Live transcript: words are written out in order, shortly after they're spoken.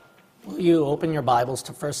Will you open your Bibles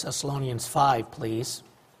to 1 Thessalonians 5, please?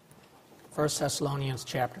 1 Thessalonians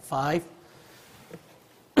chapter 5.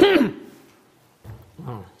 1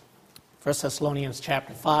 Thessalonians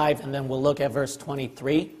chapter 5, and then we'll look at verse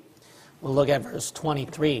 23. We'll look at verse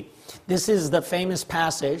 23. This is the famous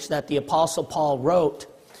passage that the Apostle Paul wrote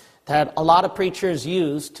that a lot of preachers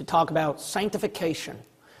use to talk about sanctification.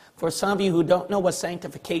 For some of you who don't know what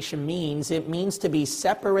sanctification means, it means to be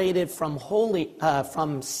separated from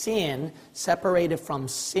sin, separated from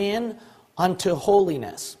sin unto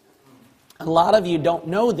holiness. A lot of you don't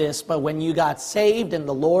know this, but when you got saved in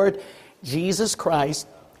the Lord Jesus Christ,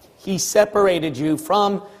 He separated you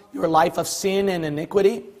from your life of sin and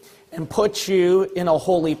iniquity and put you in a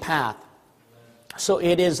holy path. So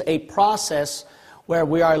it is a process where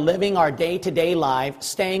we are living our day-to-day life,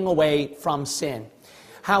 staying away from sin.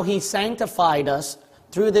 How He sanctified us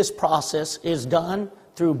through this process is done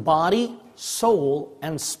through body, soul,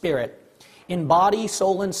 and spirit. In body,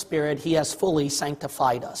 soul, and spirit, He has fully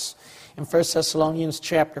sanctified us. In 1 Thessalonians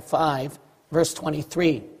chapter 5, verse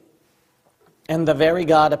 23, "And the very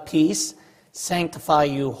God of peace sanctify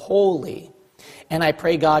you wholly. And I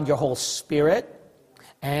pray God your whole spirit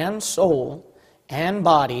and soul and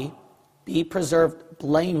body be preserved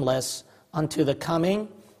blameless unto the coming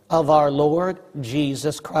of our Lord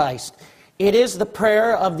Jesus Christ." It is the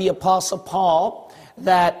prayer of the Apostle Paul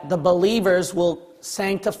that the believers will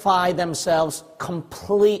sanctify themselves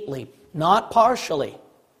completely, not partially.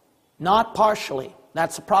 Not partially.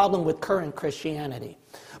 That's the problem with current Christianity.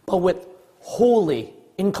 But with wholly,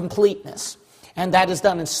 in completeness. And that is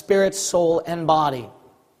done in spirit, soul, and body.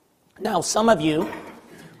 Now, some of you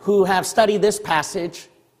who have studied this passage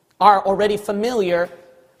are already familiar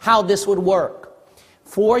how this would work.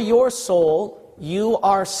 For your soul, you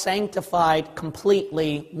are sanctified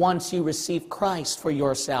completely once you receive Christ for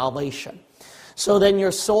your salvation. So then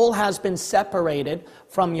your soul has been separated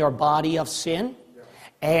from your body of sin,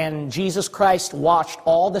 and Jesus Christ washed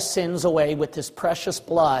all the sins away with His precious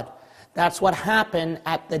blood. That's what happened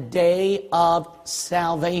at the day of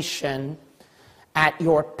salvation. At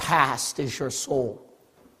your past is your soul.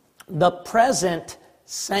 The present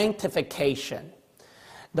sanctification,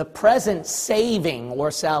 the present saving or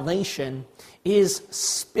salvation is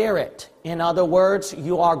spirit. In other words,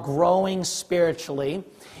 you are growing spiritually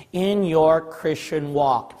in your Christian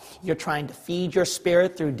walk. You're trying to feed your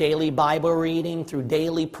spirit through daily Bible reading, through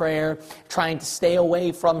daily prayer, trying to stay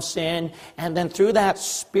away from sin. And then through that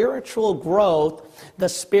spiritual growth, the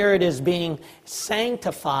spirit is being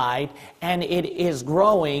sanctified and it is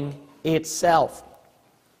growing itself.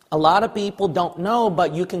 A lot of people don't know,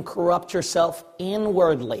 but you can corrupt yourself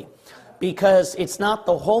inwardly because it's not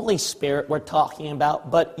the Holy Spirit we're talking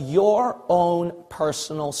about, but your own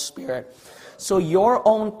personal spirit. So your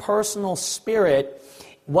own personal spirit,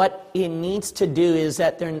 what it needs to do is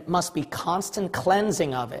that there must be constant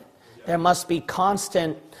cleansing of it. There must be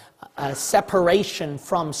constant separation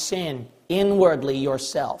from sin inwardly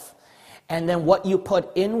yourself. And then what you put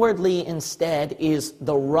inwardly instead is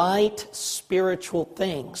the right spiritual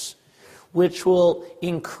things, which will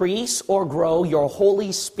increase or grow your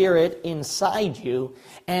Holy Spirit inside you,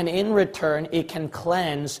 and in return it can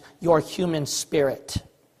cleanse your human spirit.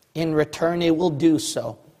 In return it will do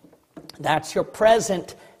so. That's your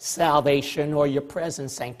present salvation or your present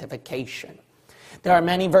sanctification. There are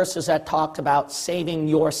many verses that talk about saving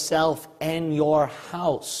yourself and your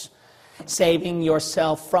house. Saving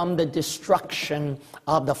yourself from the destruction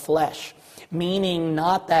of the flesh. Meaning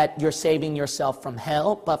not that you're saving yourself from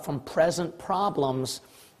hell, but from present problems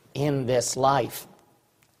in this life.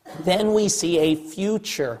 Then we see a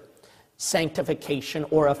future sanctification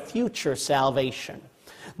or a future salvation.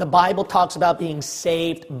 The Bible talks about being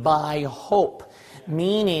saved by hope,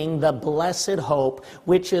 meaning the blessed hope,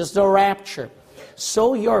 which is the rapture.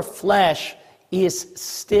 So your flesh is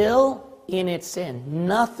still in its sin.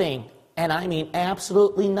 Nothing, and I mean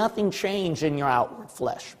absolutely nothing, changed in your outward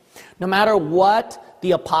flesh. No matter what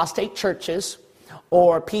the apostate churches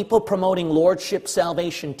or people promoting lordship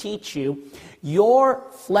salvation teach you, your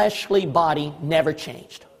fleshly body never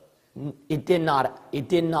changed. It did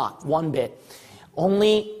not, one bit.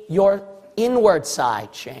 Only your inward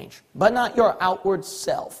side changed, but not your outward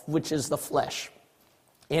self, which is the flesh.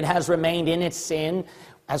 It has remained in its sin.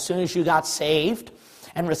 As soon as you got saved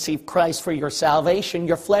and received Christ for your salvation,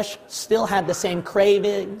 your flesh still had the same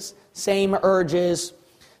cravings, same urges,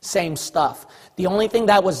 same stuff. The only thing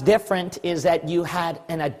that was different is that you had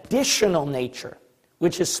an additional nature,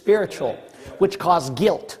 which is spiritual, which caused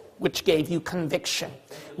guilt, which gave you conviction,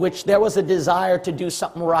 which there was a desire to do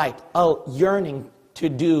something right, a yearning to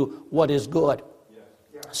do what is good.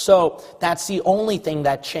 So that's the only thing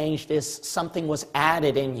that changed, is something was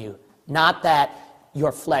added in you, not that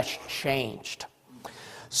your flesh changed.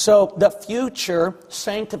 So the future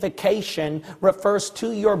sanctification refers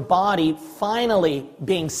to your body finally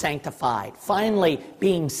being sanctified, finally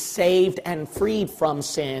being saved and freed from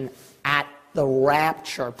sin at the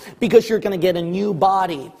rapture. Because you're going to get a new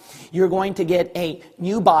body. You're going to get a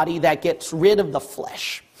new body that gets rid of the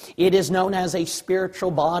flesh. It is known as a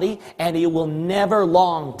spiritual body, and it will never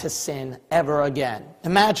long to sin ever again.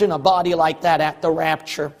 Imagine a body like that at the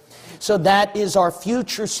rapture. So that is our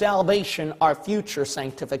future salvation, our future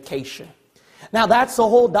sanctification. Now that's the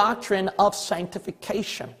whole doctrine of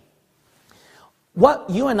sanctification. What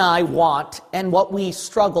you and I want, and what we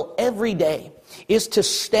struggle every day, is to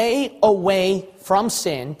stay away from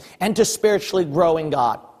sin and to spiritually grow in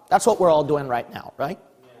God. That's what we're all doing right now, right?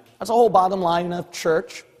 That's the whole bottom line of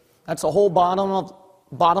church. That's the whole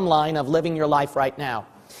bottom line of living your life right now,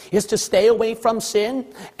 is to stay away from sin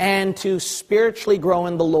and to spiritually grow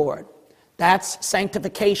in the Lord. That's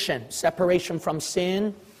sanctification, separation from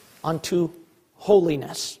sin unto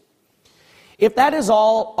holiness. If that is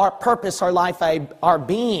all our purpose, our life, our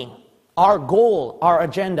being, our goal, our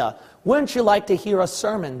agenda, wouldn't you like to hear a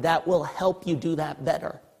sermon that will help you do that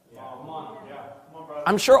better?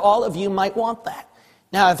 I'm sure all of you might want that.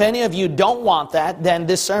 Now, if any of you don't want that, then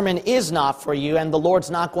this sermon is not for you, and the Lord's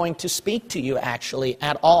not going to speak to you actually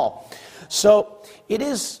at all. So it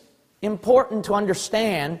is important to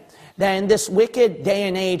understand that in this wicked day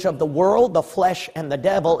and age of the world, the flesh, and the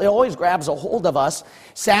devil, it always grabs a hold of us,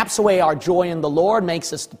 saps away our joy in the Lord,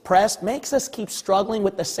 makes us depressed, makes us keep struggling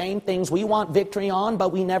with the same things we want victory on,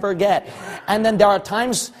 but we never get. And then there are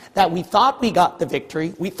times that we thought we got the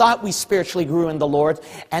victory, we thought we spiritually grew in the Lord,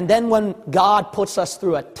 and then when God puts us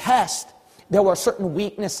through a test, there were certain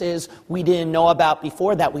weaknesses we didn't know about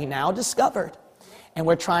before that we now discovered. And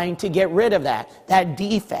we're trying to get rid of that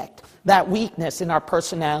defect, that weakness in our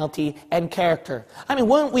personality and character. I mean,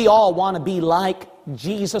 wouldn't we all want to be like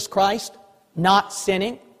Jesus Christ, not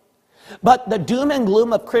sinning? But the doom and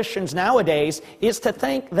gloom of Christians nowadays is to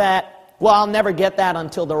think that, well, I'll never get that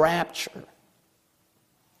until the rapture.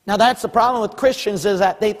 Now that's the problem with Christians, is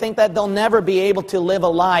that they think that they'll never be able to live a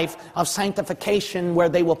life of sanctification where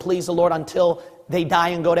they will please the Lord until they die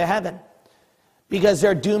and go to heaven, because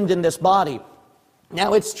they're doomed in this body.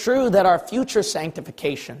 Now, it's true that our future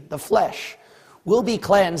sanctification, the flesh, will be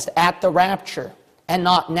cleansed at the rapture and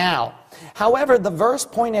not now. However, the verse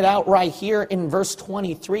pointed out right here in verse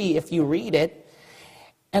 23, if you read it,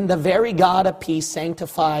 and the very God of peace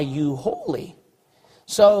sanctify you wholly.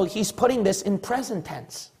 So he's putting this in present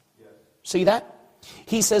tense. See that?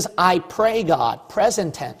 He says, I pray God,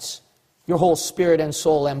 present tense, your whole spirit and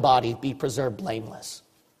soul and body be preserved blameless,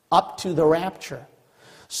 up to the rapture.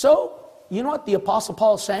 So, you know what the Apostle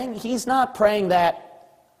Paul is saying? He's not praying that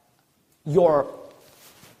your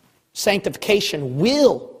sanctification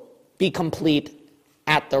will be complete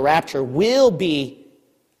at the rapture, will be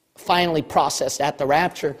finally processed at the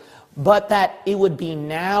rapture, but that it would be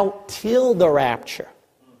now till the rapture.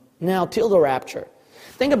 Now till the rapture.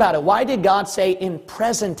 Think about it. Why did God say in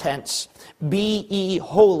present tense, be ye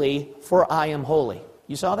holy, for I am holy?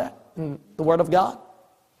 You saw that in the Word of God?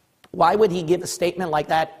 Why would he give a statement like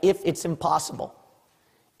that if it's impossible?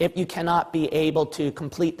 If you cannot be able to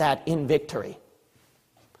complete that in victory?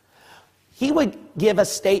 He would give a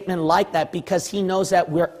statement like that because he knows that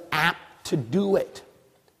we're apt to do it.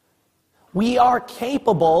 We are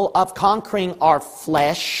capable of conquering our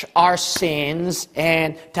flesh, our sins,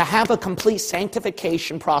 and to have a complete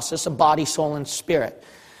sanctification process of body, soul, and spirit.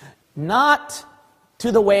 Not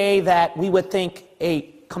to the way that we would think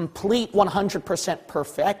a complete 100%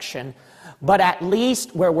 perfection, but at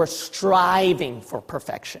least where we're striving for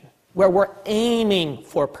perfection, where we're aiming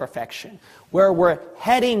for perfection, where we're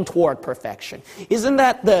heading toward perfection. Isn't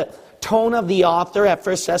that the tone of the author at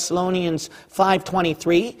 1 Thessalonians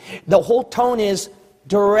 5:23? The whole tone is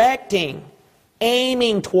directing,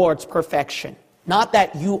 aiming towards perfection. Not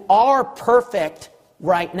that you are perfect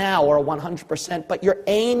right now or 100%, but you're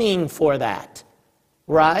aiming for that,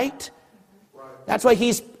 right? That's why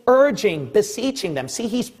he's urging, beseeching them. See,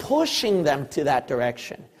 he's pushing them to that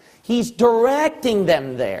direction. He's directing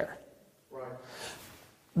them there. Right.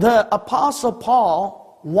 The Apostle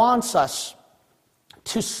Paul wants us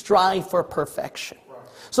to strive for perfection. Right.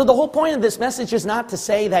 So the whole point of this message is not to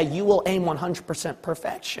say that you will aim 100%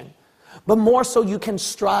 perfection, but more so you can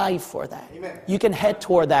strive for that. Amen. You can head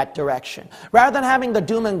toward that direction. Rather than having the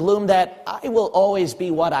doom and gloom that I will always be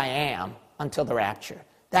what I am until the rapture.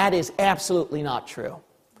 That is absolutely not true.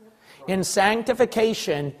 In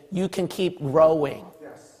sanctification, you can keep growing.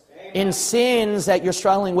 In sins that you're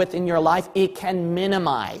struggling with in your life, it can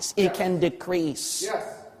minimize. It can decrease.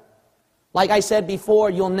 Like I said before,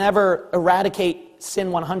 you'll never eradicate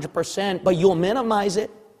sin 100%, but you'll minimize it.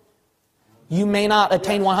 You may not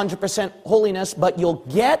attain 100% holiness, but you'll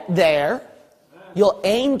get there. You'll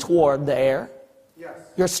aim toward there.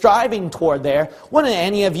 You're striving toward there. Wouldn't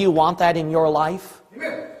any of you want that in your life?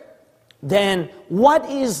 Amen. Then what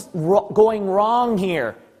is going wrong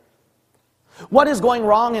here? What is going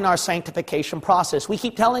wrong in our sanctification process? We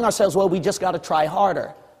keep telling ourselves, well, we just got to try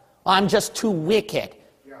harder. I'm just too wicked.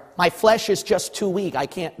 My flesh is just too weak. I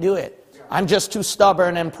can't do it. I'm just too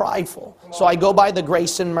stubborn and prideful. So I go by the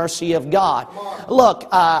grace and mercy of God. Look,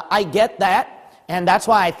 I get that, and that's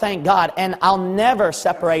why I thank God. And I'll never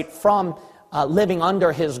separate from living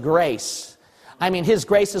under His grace. I mean, His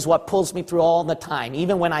grace is what pulls me through all the time.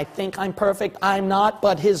 Even when I think I'm perfect, I'm not,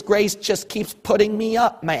 but His grace just keeps putting me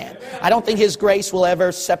up, man. I don't think His grace will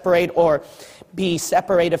ever separate or be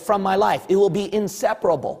separated from my life. It will be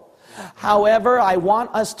inseparable. However, I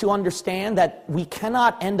want us to understand that we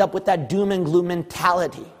cannot end up with that doom and gloom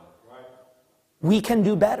mentality. We can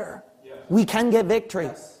do better. We can get victory.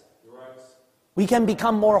 We can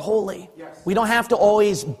become more holy. We don't have to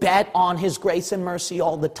always bet on His grace and mercy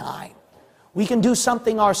all the time. We can do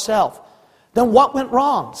something ourselves. Then what went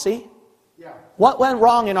wrong? See? What went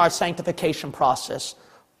wrong in our sanctification process?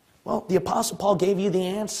 Well, the Apostle Paul gave you the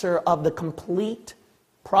answer of the complete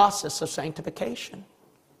process of sanctification.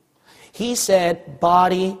 He said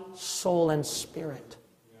body, soul, and spirit.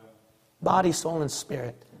 Body, soul, and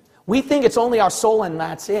spirit. We think it's only our soul and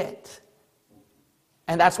that's it.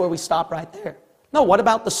 And that's where we stop right there. No, what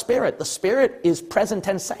about the spirit? The spirit is present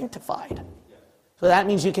and sanctified. So that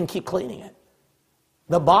means you can keep cleaning it.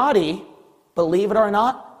 The body, believe it or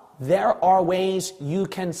not, there are ways you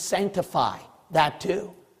can sanctify that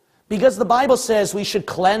too. Because the Bible says we should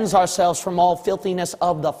cleanse ourselves from all filthiness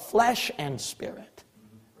of the flesh and spirit.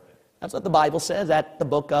 That's what the Bible says at the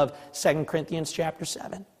book of 2 Corinthians chapter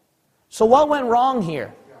 7. So what went wrong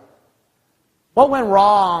here? What went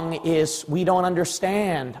wrong is we don't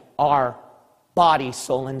understand our body,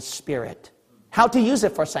 soul, and spirit. How to use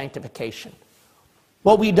it for sanctification.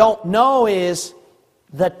 What we don't know is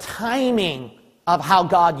the timing of how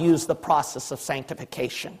God used the process of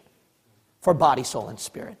sanctification for body, soul, and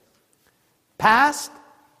spirit. Past,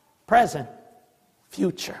 present,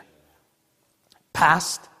 future.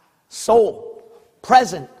 Past, soul,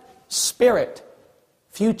 present, spirit,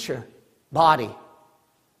 future, body.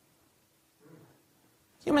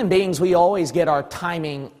 Human beings, we always get our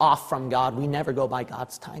timing off from God. We never go by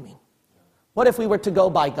God's timing. What if we were to go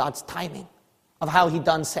by God's timing of how He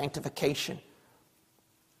done sanctification?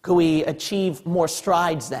 Could we achieve more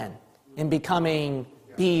strides then in becoming,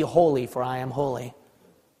 be holy, for I am holy?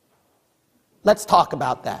 Let's talk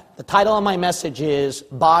about that. The title of my message is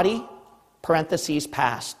Body, parentheses,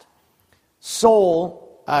 Past.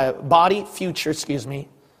 Soul, body, future,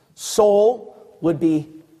 Soul would be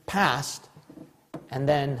past, and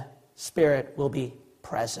then spirit will be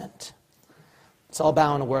present. Let's all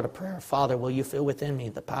bow in a word of prayer. Father, will you fill within me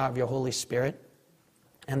the power of your Holy Spirit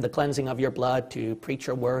and the cleansing of your blood to preach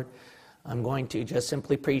your word? I'm going to just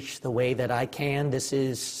simply preach the way that I can. This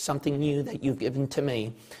is something new that you've given to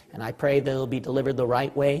me, and I pray that it will be delivered the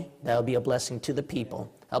right way, that it will be a blessing to the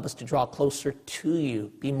people. Help us to draw closer to you,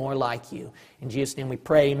 be more like you. In Jesus' name we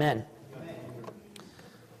pray, amen. Amen.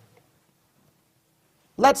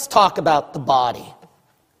 Let's talk about the body.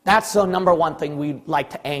 That's the number one thing we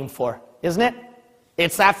like to aim for, isn't it?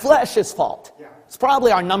 It's that flesh's fault. It's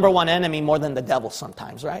probably our number one enemy more than the devil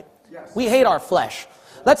sometimes, right? Yes. We hate our flesh.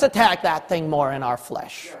 Let's attack that thing more in our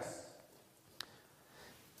flesh. Yes.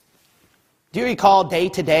 Do you recall day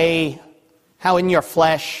to day how in your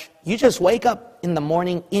flesh, you just wake up in the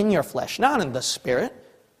morning in your flesh, not in the spirit.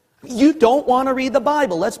 You don't want to read the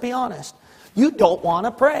Bible, let's be honest. You don't want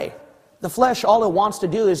to pray. The flesh, all it wants to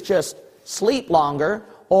do is just sleep longer,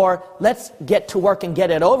 or let's get to work and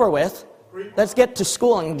get it over with. Let's get to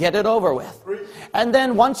school and get it over with. And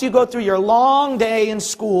then once you go through your long day in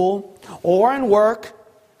school or in work,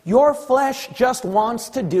 your flesh just wants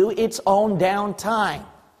to do its own downtime.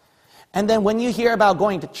 And then when you hear about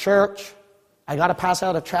going to church, I got to pass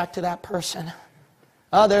out a tract to that person.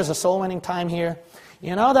 Oh, there's a soul winning time here.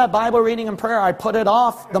 You know that Bible reading and prayer, I put it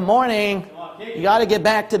off the morning. You got to get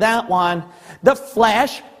back to that one. The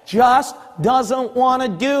flesh just doesn't want to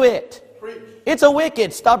do it. It's a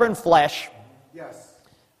wicked, stubborn flesh. Yes.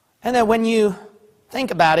 And then when you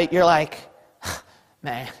think about it, you're like,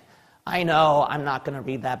 man, I know I'm not going to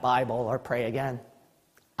read that Bible or pray again.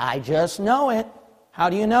 I just know it. How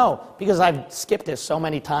do you know? Because I've skipped this so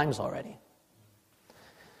many times already.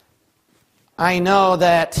 I know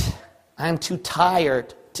that I'm too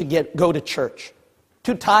tired to go to church.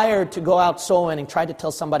 Too tired to go out soul winning, try to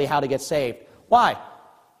tell somebody how to get saved. Why?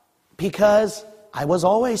 Because I was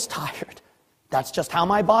always tired. That's just how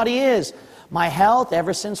my body is. My health,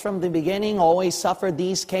 ever since from the beginning, always suffered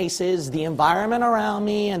these cases, the environment around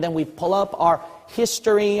me, and then we pull up our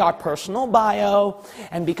history, our personal bio,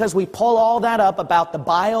 and because we pull all that up about the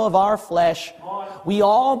bio of our flesh, we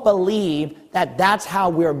all believe that that's how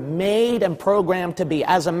we're made and programmed to be.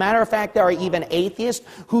 As a matter of fact, there are even atheists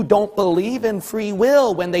who don't believe in free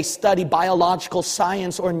will when they study biological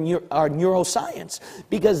science or neuroscience,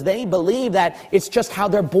 because they believe that it's just how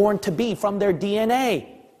they're born to be from their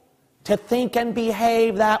DNA, to think and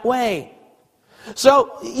behave that way.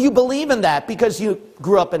 So you believe in that because you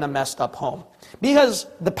grew up in a messed up home. Because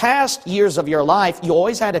the past years of your life, you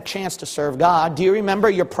always had a chance to serve God. Do you remember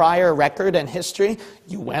your prior record and history?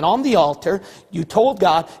 You went on the altar. You told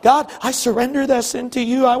God, God, I surrender that sin to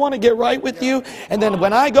you. I want to get right with you. And then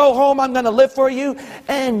when I go home, I'm going to live for you.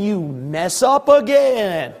 And you mess up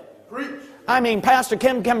again. I mean, Pastor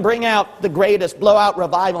Kim can bring out the greatest blowout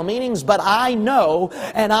revival meetings, but I know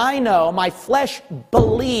my flesh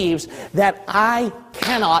believes that I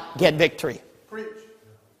cannot get victory.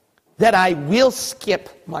 That I will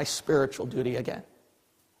skip my spiritual duty again.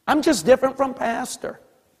 I'm just different from Pastor.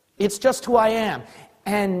 It's just who I am.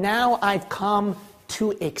 And now I've come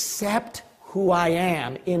to accept who I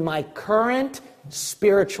am in my current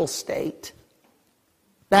spiritual state.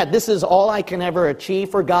 That this is all I can ever achieve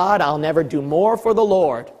for God. I'll never do more for the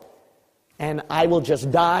Lord. And I will just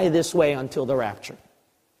die this way until the rapture.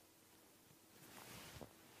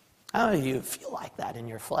 How do you feel like that in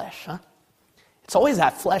your flesh, huh? It's always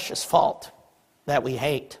that flesh's fault that we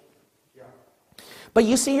hate. But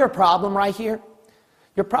you see your problem right here?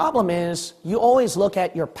 Your problem is you always look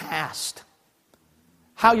at your past.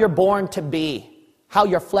 How you're born to be. How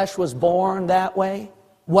your flesh was born that way.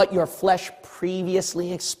 What your flesh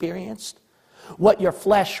previously experienced. What your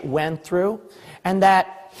flesh went through. And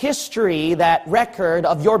that history, that record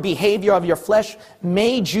of your behavior of your flesh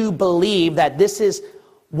made you believe that this is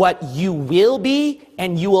what you will be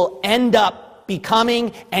and you will end up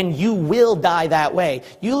becoming, and you will die that way.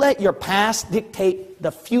 You let your past dictate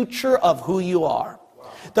the future of who you are.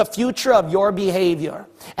 The future of your behavior.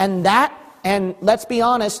 And let's be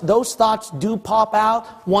honest, those thoughts do pop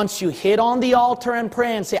out once you hit on the altar and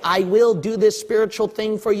pray and say, I will do this spiritual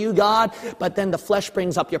thing for you, God. But then the flesh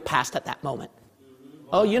brings up your past at that moment.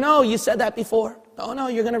 Oh, you said that before. Oh, no,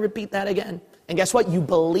 you're going to repeat that again. And guess what? You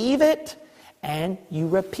believe it and you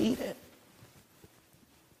repeat it.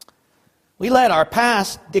 We let our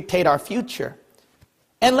past dictate our future.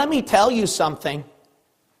 And let me tell you something.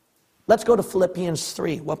 Let's go to Philippians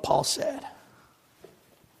 3, what Paul said.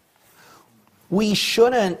 We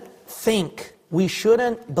shouldn't think, we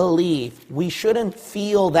shouldn't believe, we shouldn't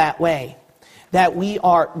feel that way. That we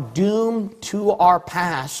are doomed to our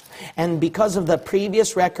past. And because of the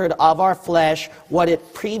previous record of our flesh, what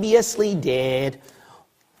it previously did,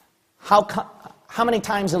 how many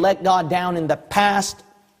times it let God down in the past,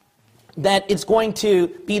 that it's going to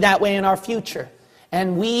be that way in our future.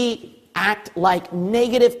 And we act like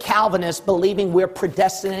negative Calvinists, believing we're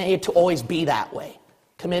predestinated to always be that way,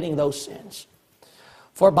 committing those sins.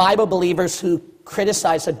 For Bible believers who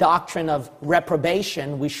criticize the doctrine of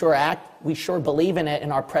reprobation, we sure believe in it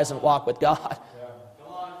in our present walk with God.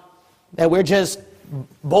 That we're just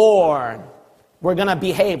born. We're going to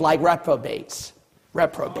behave like reprobates,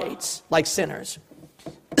 like sinners.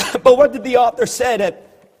 But what did the author say at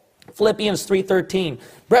Philippians 3:13?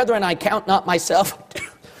 Brethren, I count not myself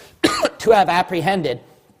to have apprehended,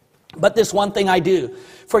 but this one thing I do,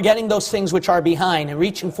 forgetting those things which are behind and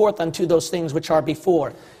reaching forth unto those things which are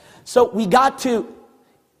before. So we got to,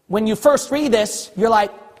 when you first read this, you're like,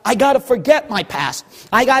 I got to forget my past.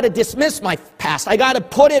 I got to dismiss my past. I got to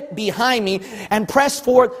put it behind me and press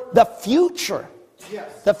forward the future.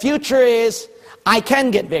 Yes. The future is I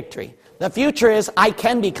can get victory. The future is I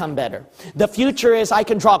can become better. The future is I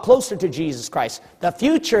can draw closer to Jesus Christ. The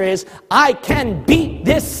future is I can beat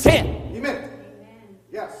this sin. Amen.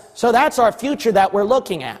 Yes. So that's our future that we're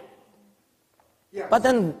looking at. Yes. But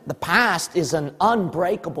then the past is an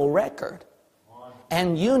unbreakable record.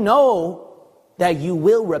 And you know that you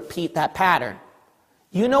will repeat that pattern.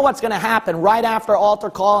 You know what's going to happen right after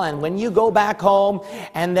altar call and when you go back home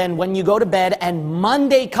and then when you go to bed and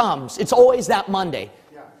Monday comes. It's always that Monday.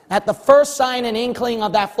 that the first sign and inkling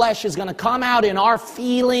of that flesh is going to come out in our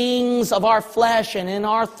feelings of our flesh and in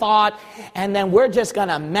our thought, and then we're just going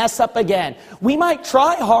to mess up again. We might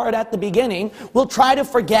try hard at the beginning. We'll try to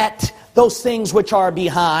forget those things which are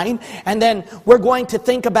behind, and then we're going to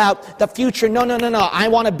think about the future. No. I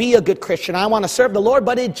want to be a good Christian. I want to serve the Lord,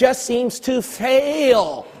 but it just seems to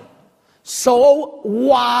fail. So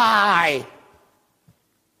why?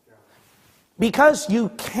 Because you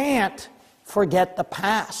can't forget the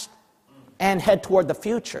past and head toward the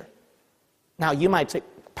future. Now you might say,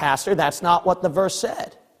 Pastor, that's not what the verse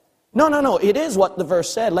said. No, it is what the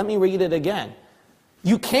verse said. Let me read it again.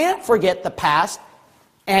 You can't forget the past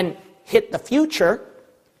and hit the future.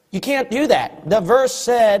 You can't do that. The verse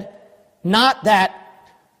said, not that,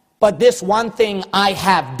 but this one thing I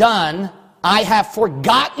have done, I have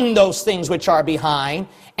forgotten those things which are behind,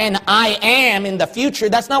 and I am in the future.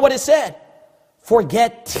 That's not what it said.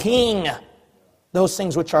 Forgetting those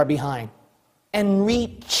things which are behind, and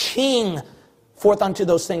reaching forth unto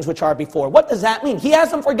those things which are before. What does that mean? He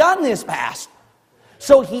hasn't forgotten his past.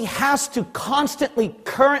 So he has to constantly,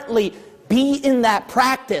 currently be in that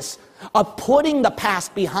practice of putting the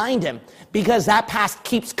past behind him, because that past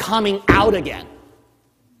keeps coming out again.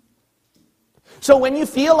 So when you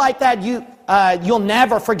feel like that you'll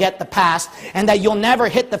never forget the past and that you'll never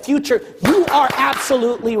hit the future, you are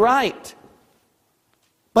absolutely right.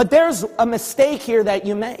 But there's a mistake here that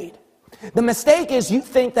you made. The mistake is you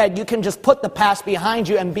think that you can just put the past behind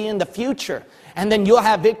you and be in the future, and then you'll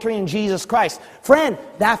have victory in Jesus Christ. Friend,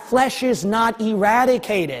 that flesh is not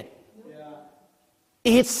eradicated.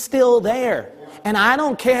 It's still there. And I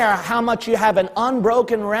don't care how much you have an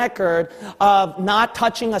unbroken record of not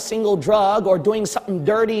touching a single drug or doing something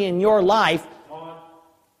dirty in your life.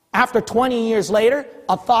 After 20 years later,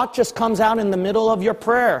 a thought just comes out in the middle of your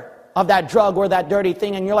prayer of that drug or that dirty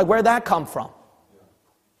thing, and you're like, where'd that come from?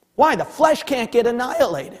 Why? The flesh can't get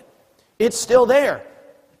annihilated. It's still there.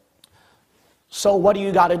 So what do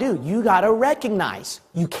you got to do? You got to recognize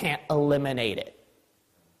you can't eliminate it.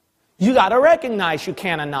 You got to recognize you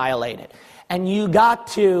can't annihilate it. And you got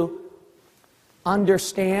to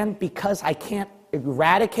understand, because I can't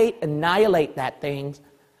annihilate that thing,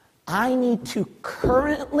 I need to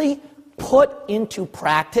currently put into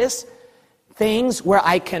practice things where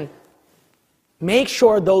I can make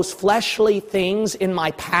sure those fleshly things in my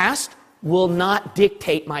past will not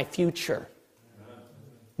dictate my future.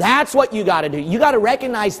 That's what you got to do. You got to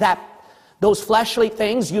recognize that those fleshly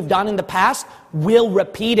things you've done in the past will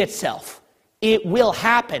repeat itself. It will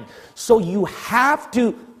happen. So you have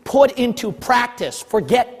to put into practice,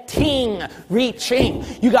 forgetting, reaching.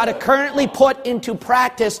 You got to currently put into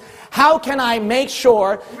practice, how can I make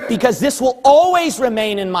sure, because this will always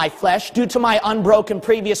remain in my flesh due to my unbroken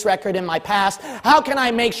previous record in my past, how can I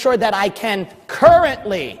make sure that I can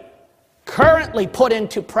currently put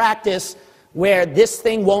into practice where this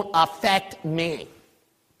thing won't affect me?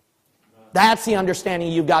 That's the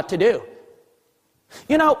understanding you've got to do.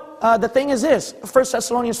 You know, the thing is this, 1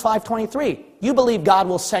 Thessalonians 5:23. You believe God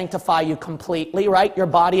will sanctify you completely, right? Your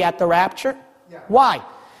body at the rapture? Yeah. Why?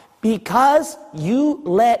 Because you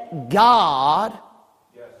let God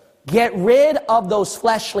get rid of those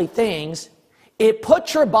fleshly things. It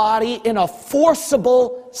puts your body in a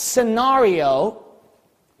forcible scenario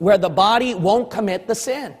where the body won't commit the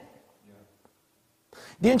sin.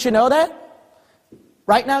 Didn't you know that?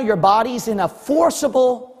 Right now your body's in a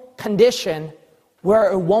forcible condition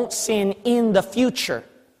where it won't sin in the future.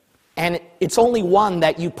 And it's only one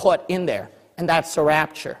that you put in there, and that's the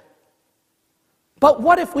rapture. But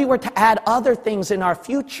what if we were to add other things in our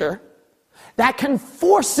future that can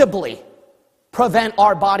forcibly prevent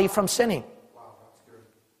our body from sinning? Wow, that's good.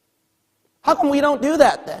 How come we don't do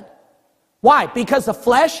that then? Why? Because the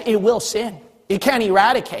flesh, it will sin. It can't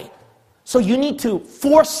eradicate. So you need to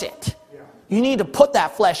force it. You need to put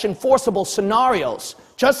that flesh in forcible scenarios,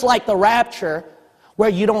 just like the rapture, where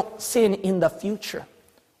you don't sin in the future,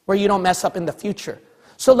 where you don't mess up in the future.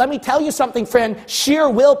 So let me tell you something, friend. Sheer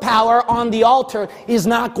willpower on the altar is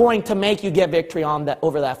not going to make you get victory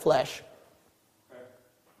over that flesh.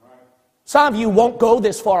 Some of you won't go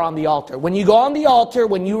this far on the altar. When you go on the altar,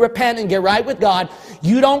 when you repent and get right with God,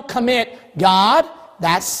 you don't commit, God,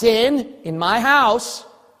 that sin in my house,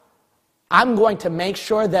 I'm going to make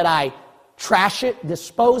sure that I trash it,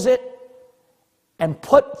 dispose it, and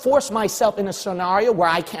force myself in a scenario where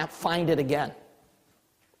I can't find it again.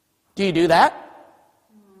 Do you do that?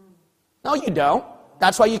 No, you don't.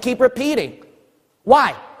 That's why you keep repeating.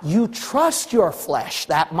 Why? You trust your flesh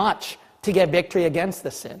that much to get victory against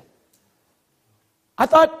the sin. I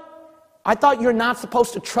thought you're not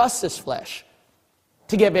supposed to trust this flesh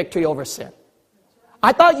to get victory over sin.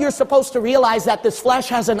 I thought you're supposed to realize that this flesh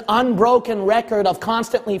has an unbroken record of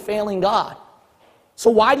constantly failing God. So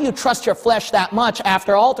why do you trust your flesh that much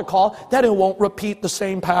after altar call that it won't repeat the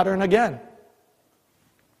same pattern again?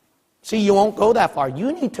 See, you won't go that far.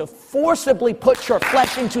 You need to forcibly put your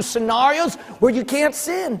flesh into scenarios where you can't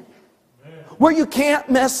sin, where you can't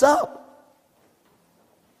mess up.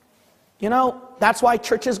 You know, that's why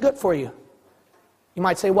church is good for you. You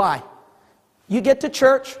might say, why? You get to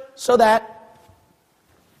church so that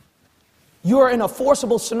you're in a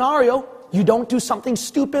forcible scenario, you don't do something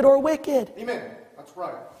stupid or wicked. Amen. That's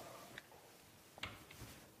right.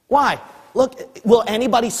 Why? Look, will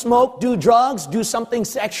anybody smoke, do drugs, do something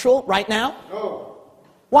sexual right now? No.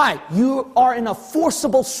 Why? You are in a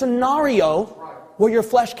forcible scenario where your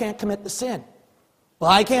flesh can't commit the sin. Well,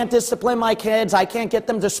 I can't discipline my kids. I can't get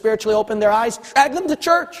them to spiritually open their eyes. Drag them to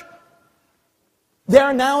church.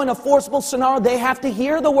 They're now in a forcible scenario. They have to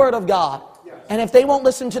hear the Word of God. Yes. And if they won't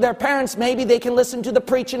listen to their parents, maybe they can listen to the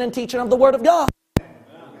preaching and teaching of the Word of God. Amen.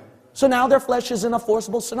 So now their flesh is in a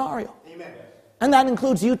forcible scenario. Amen. And that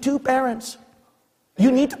includes you too, parents.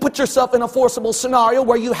 You need to put yourself in a forcible scenario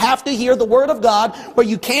where you have to hear the Word of God, where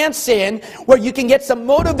you can't sin, where you can get some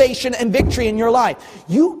motivation and victory in your life.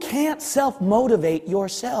 You can't self-motivate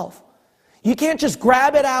yourself. You can't just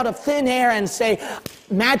grab it out of thin air and say,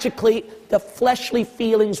 magically, the fleshly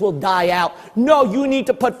feelings will die out. No, you need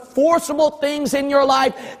to put forcible things in your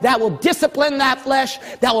life that will discipline that flesh,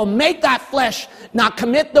 that will make that flesh not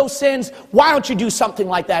commit those sins. Why don't you do something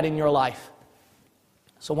like that in your life?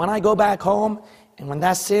 So when I go back home, and when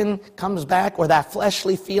that sin comes back, or that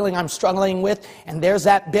fleshly feeling I'm struggling with, and there's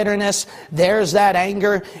that bitterness, there's that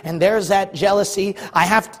anger, and there's that jealousy,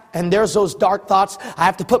 and there's those dark thoughts, I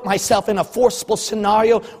have to put myself in a forcible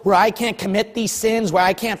scenario where I can't commit these sins, where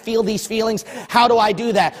I can't feel these feelings. How do I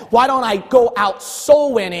do that? Why don't I go out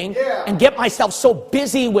soul winning and get myself so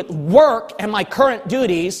busy with work and my current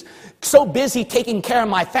duties, so busy taking care of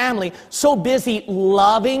my family, so busy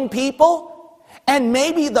loving people? And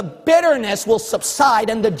maybe the bitterness will subside,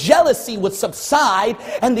 and the jealousy will subside,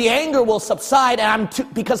 and the anger will subside,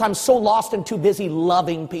 because I'm so lost and too busy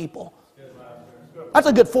loving people. That's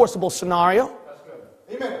a good forcible scenario.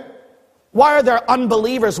 Amen. Why are there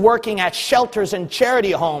unbelievers working at shelters and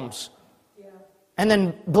charity homes? And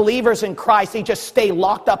then believers in Christ, they just stay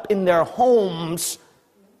locked up in their homes,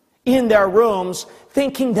 in their rooms,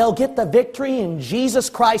 thinking they'll get the victory in Jesus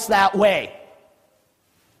Christ that way.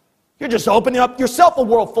 You're just opening up yourself a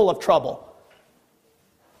world full of trouble.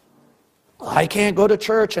 I can't go to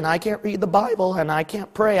church, and I can't read the Bible, and I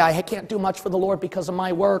can't pray. I can't do much for the Lord because of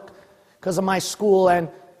my work, because of my school. And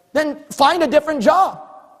then find a different job.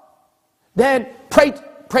 Then pray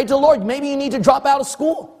to the Lord. Maybe you need to drop out of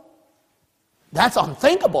school. That's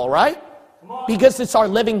unthinkable, right? Because it's our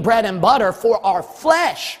living bread and butter for our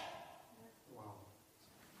flesh.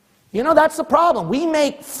 You know, that's the problem. We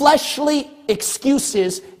make fleshly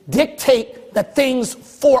excuses dictate the things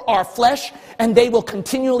for our flesh, and they will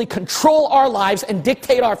continually control our lives and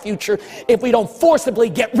dictate our future if we don't forcibly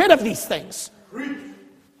get rid of these things.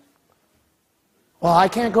 Well, I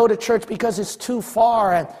can't go to church because it's too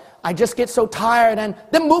far, and I just get so tired. And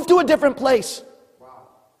then move to a different place.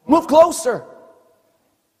 Move closer.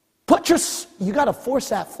 You got to force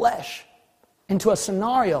that flesh into a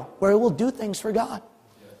scenario where it will do things for God.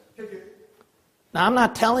 Now, I'm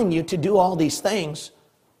not telling you to do all these things,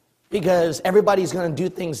 because everybody's going to do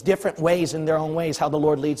things different ways in their own ways, how the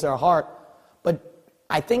Lord leads their heart. But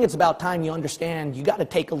I think it's about time you understand you got to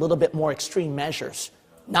take a little bit more extreme measures.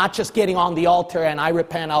 Not just getting on the altar and I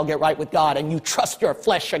repent, I'll get right with God, and you trust your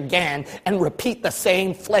flesh again and repeat the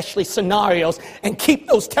same fleshly scenarios and keep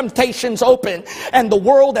those temptations open. And the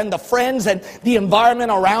world and the friends and the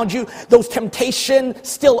environment around you, those temptations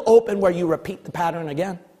still open where you repeat the pattern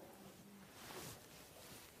again.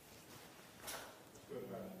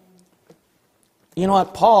 You know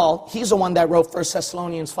what? Paul, he's the one that wrote 1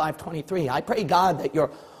 Thessalonians 5:23. I pray, God, that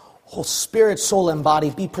your whole spirit, soul, and body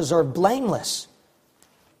be preserved blameless.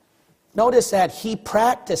 Notice that he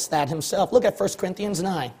practiced that himself. Look at 1 Corinthians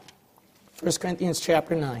 9. 1 Corinthians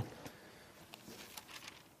chapter 9.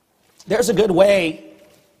 There's a good way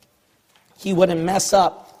he wouldn't mess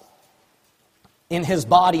up in his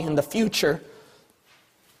body in the future.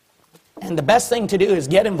 And the best thing to do is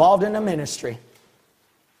get involved in a ministry.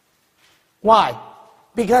 Why?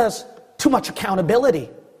 Because too much accountability.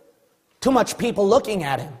 Too much people looking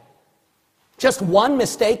at him. Just one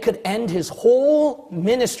mistake could end his whole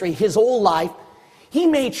ministry, his whole life. He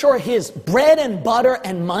made sure his bread and butter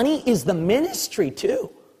and money is the ministry too.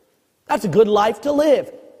 That's a good life to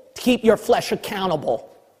live. To keep your flesh accountable.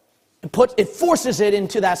 It forces it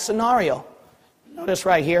into that scenario. Notice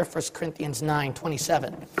right here, 1 Corinthians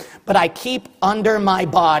 9:27. But I keep under my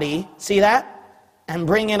body, see that? And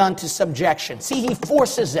bring it unto subjection. See, he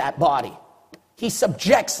forces that body. He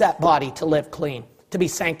subjects that body to live clean, to be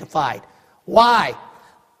sanctified. Why?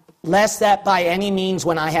 Lest that by any means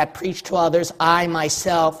when I had preached to others, I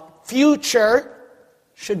myself, future,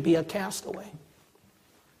 should be a castaway.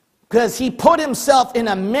 Because he put himself in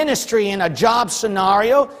a ministry, in a job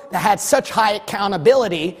scenario that had such high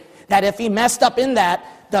accountability that if he messed up in that,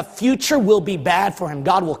 the future will be bad for him.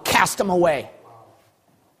 God will cast him away.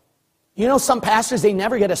 You know, some pastors, they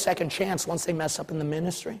never get a second chance once they mess up in the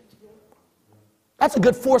ministry. That's a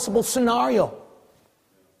good forcible scenario.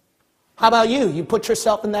 How about you? You put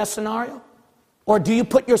yourself in that scenario? Or do you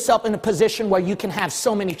put yourself in a position where you can have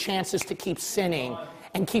so many chances to keep sinning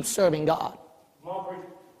and keep serving God?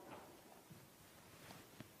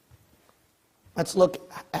 Let's look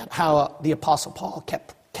at how the Apostle Paul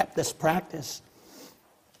kept this practice.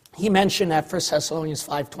 He mentioned at 1 Thessalonians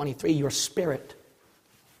 5:23, your spirit.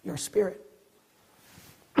 Your spirit.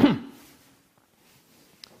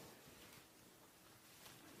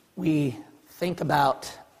 We think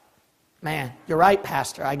about, man, you're right,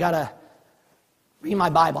 Pastor. I got to read my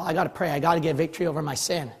Bible. I got to pray. I got to get victory over my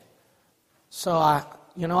sin. So,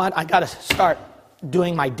 you know what? I got to start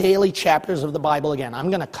doing my daily chapters of the Bible again. I'm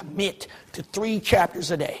going to commit to 3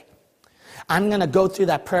 chapters a day. I'm going to go through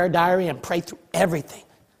that prayer diary and pray through everything.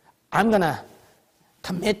 I'm going to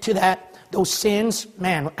commit to that. Those sins,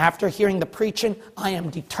 man, after hearing the preaching, I am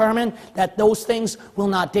determined that those things will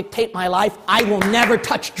not dictate my life. I will never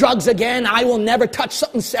touch drugs again. I will never touch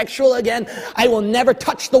something sexual again. I will never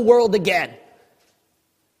touch the world again.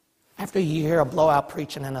 After you hear a blowout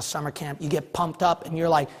preaching in a summer camp, you get pumped up and you're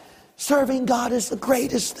like, serving God is the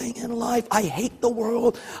greatest thing in life. I hate the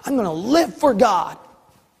world. I'm going to live for God.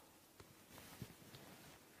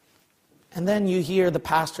 And then you hear the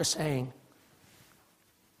pastor saying,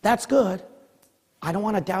 that's good. I don't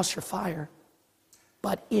want to douse your fire.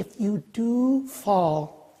 But if you do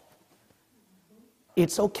fall,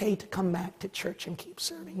 it's okay to come back to church and keep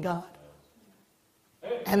serving God.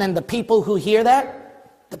 And then the people who hear that,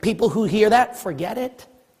 forget it.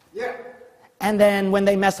 Yeah. And then when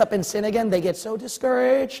they mess up and sin again, they get so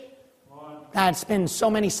discouraged. Now, it's been so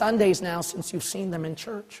many Sundays now since you've seen them in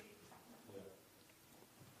church.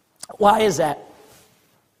 Why is that?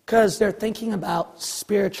 Because they're thinking about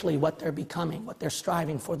spiritually what they're becoming, what they're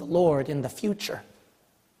striving for the Lord in the future.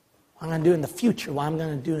 What I'm going to do in the future, what I'm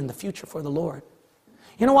going to do in the future for the Lord.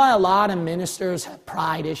 You know why a lot of ministers have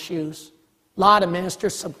pride issues? A lot of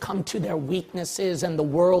ministers succumb to their weaknesses and the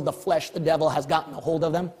world, the flesh, the devil has gotten a hold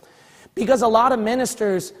of them. Because a lot of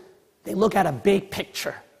ministers, they look at a big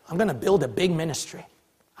picture. I'm going to build a big ministry.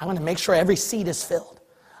 I'm going to make sure every seat is filled.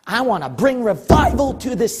 I want to bring revival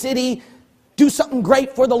to the city, do something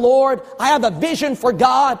great for the Lord. I have a vision for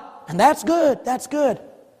God. And that's good. That's good.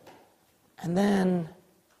 And then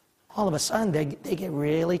all of a sudden they get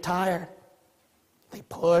really tired. They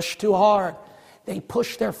push too hard. They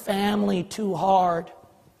push their family too hard.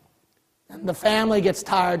 And the family gets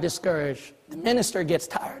tired, discouraged. The minister gets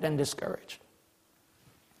tired and discouraged.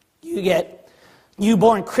 You get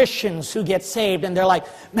newborn Christians who get saved and they're like,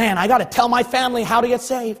 man, I got to tell my family how to get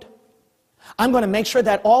saved. I'm going to make sure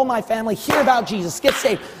that all my family hear about Jesus, get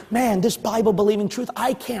saved. Man, this Bible-believing truth,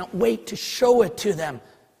 I can't wait to show it to them.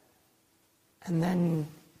 And then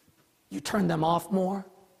you turn them off more.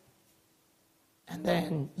 And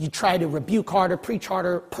then you try to rebuke harder, preach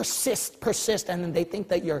harder, persist, and then they think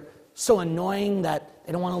that you're so annoying that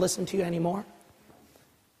they don't want to listen to you anymore.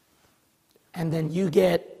 And then you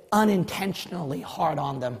get unintentionally hard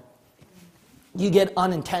on them. You get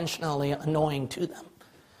unintentionally annoying to them.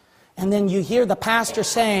 And then you hear the pastor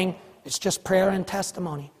saying, it's just prayer and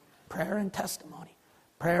testimony. Prayer and testimony.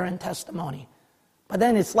 Prayer and testimony. But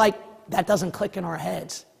then it's like that doesn't click in our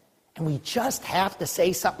heads. And we just have to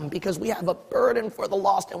say something because we have a burden for the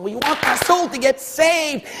lost and we want our soul to get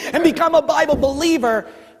saved and become a Bible believer.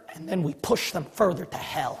 And then we push them further to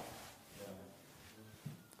hell.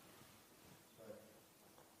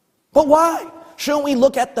 But why? Shouldn't we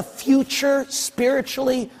look at the future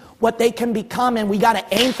spiritually, what they can become, and we got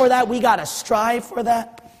to aim for that? We got to strive for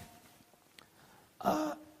that?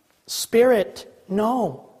 Spirit,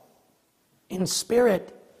 no. In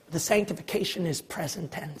spirit, the sanctification is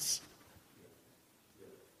present tense.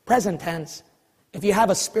 Present tense. If you have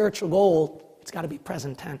a spiritual goal, it's got to be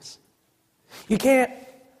present tense. You can't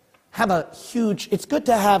have it's good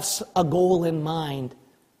to have a goal in mind,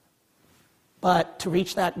 but to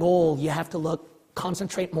reach that goal, you have to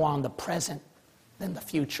concentrate more on the present than the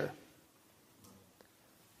future.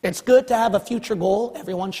 It's good to have a future goal.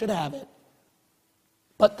 Everyone should have it.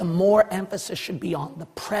 But the more emphasis should be on the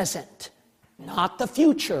present, not the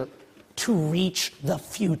future, to reach the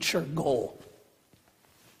future goal.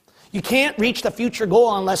 You can't reach the future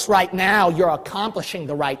goal unless right now you're accomplishing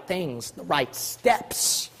the right things, the right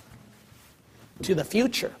steps to the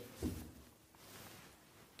future.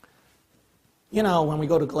 You know, when we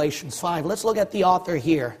go to Galatians 5, let's look at the author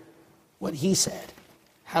here, what he said,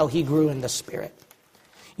 how he grew in the Spirit.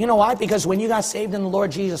 You know why? Because when you got saved in the Lord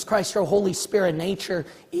Jesus Christ, your Holy Spirit nature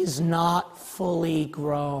is not fully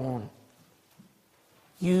grown.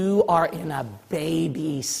 You are in a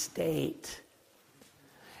baby state.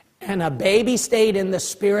 And a baby state in the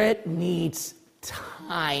Spirit needs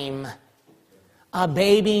time. A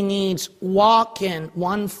baby needs walking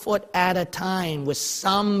 1 foot at a time with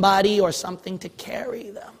somebody or something to carry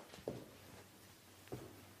them.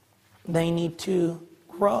 They need to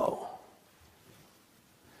grow.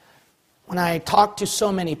 When I talk to so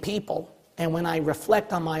many people, and when I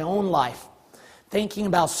reflect on my own life, thinking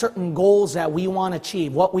about certain goals that we want to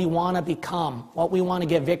achieve, what we want to become, what we want to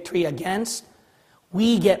get victory against,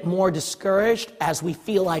 we get more discouraged as we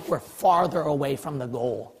feel like we're farther away from the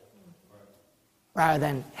goal rather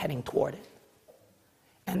than heading toward it.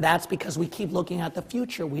 And that's because we keep looking at the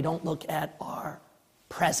future. We don't look at our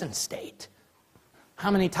present state. How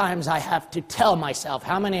many times I have to tell myself,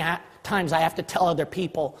 how many times I have to tell other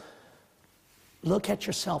people, look at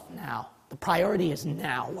yourself now. The priority is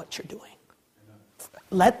now what you're doing.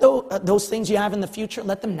 Let those things you have in the future,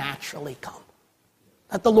 let them naturally come.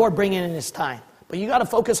 Let the Lord bring it in His time. But you got to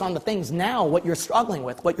focus on the things now, what you're struggling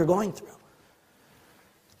with, what you're going through.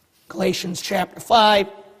 Galatians chapter 5,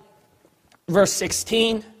 verse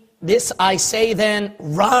 16. This I say then,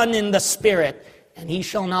 run in the Spirit, and ye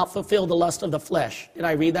shall not fulfill the lust of the flesh. Did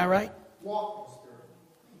I read that right? Walk in the Spirit.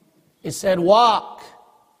 It said walk.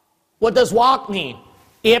 What does walk mean?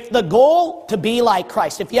 If the goal to be like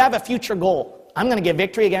Christ, if you have a future goal, I'm going to get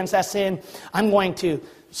victory against that sin, I'm going to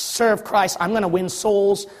serve Christ, I'm going to win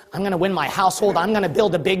souls, I'm going to win my household, I'm going to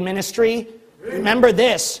build a big ministry. Remember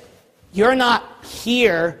this, you're not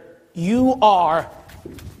here, you are.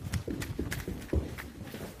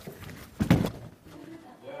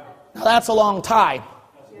 Now that's a long time.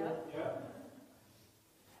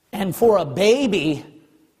 And for a baby,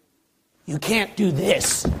 you can't do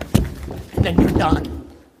this, and then you're done.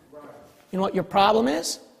 You know what your problem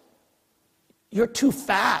is? You're too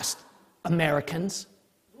fast, Americans.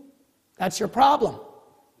 That's your problem.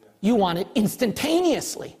 You want it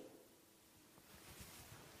instantaneously.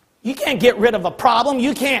 You can't get rid of a problem.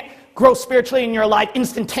 You can't grow spiritually in your life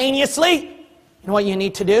instantaneously. You know what you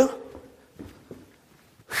need to do?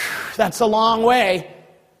 That's a long way.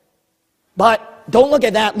 But don't look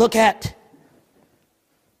at that. Look at...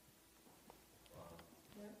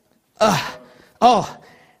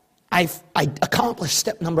 I accomplished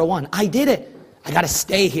step number 1. I did it. I got to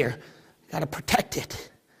stay here. I got to protect it.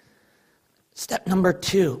 Step number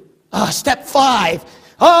 2. Step 5.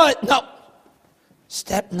 No.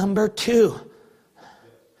 Step number 2.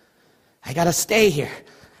 I got to stay here.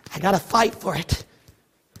 I got to fight for it.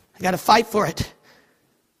 I got to fight for it.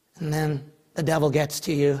 And then the devil gets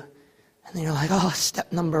to you. And then you're like,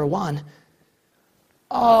 step number 1.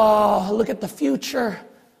 Look at the future.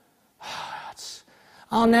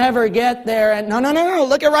 I'll never get there. And no,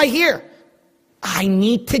 look at right here. I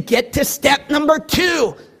need to get to step number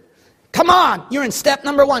 2. Come on, you're in step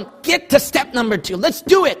number 1. Get to step number 2. Let's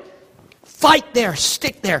do it. Fight there,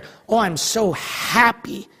 stick there. I'm so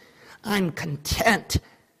happy. I'm content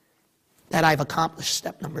that I've accomplished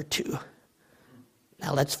step number 2.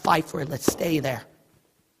 Now let's fight for it. Let's stay there.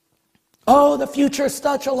 The future is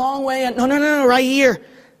such a long way. No, right here.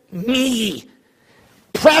 Me.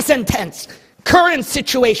 Present tense. Current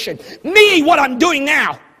situation. Me, what I'm doing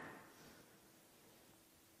now.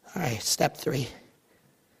 All right, step 3.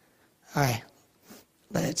 All right,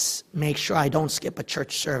 let's make sure I don't skip a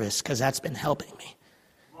church service because that's been helping me.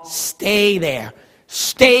 Stay there.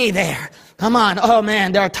 Stay there. Come on. Oh,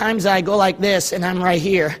 man, there are times I go like this and I'm right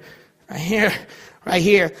here. Right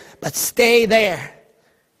here. But stay there.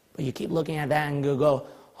 But you keep looking at that and you go,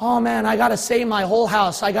 oh, man, I got to save my whole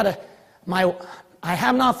house. I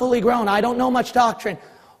have not fully grown. I don't know much doctrine.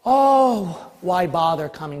 Why bother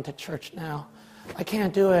coming to church now? I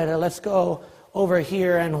can't do it. Let's go over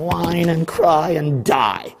here and whine and cry and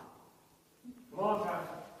die.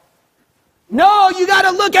 No, you got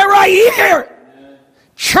to look at right here.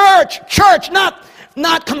 Church,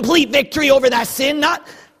 not complete victory over that sin, not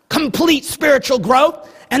complete spiritual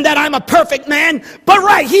growth, and that I'm a perfect man, but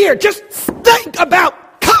right here, just think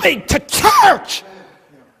about coming to church.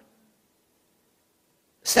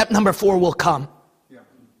 Step number 4 will come.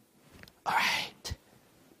 All right.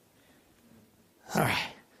 All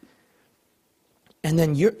right. And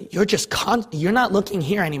then you're just you're not looking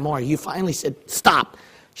here anymore. You finally said, stop.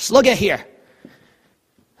 Just look at here.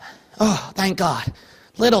 Oh, thank God.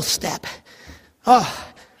 Little step. Oh,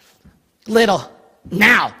 little.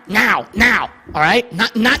 Now. All right?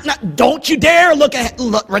 Not, don't you dare look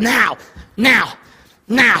now.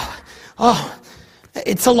 Oh,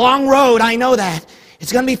 it's a long road. I know that.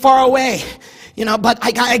 It's going to be far away. But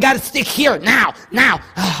I got to stick here now.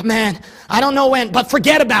 Oh, man, I don't know when, but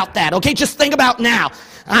forget about that, okay? Just think about now.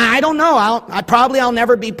 I don't know. I'll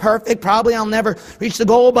never be perfect. Probably I'll never reach the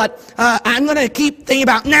goal, but I'm going to keep thinking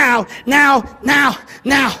about now.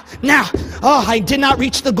 Oh, I did not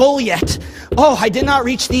reach the goal yet. Oh, I did not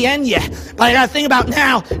reach the end yet, but I got to think about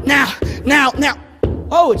now.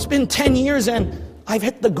 Oh, it's been 10 years and I've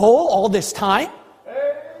hit the goal all this time.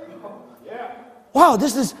 Wow,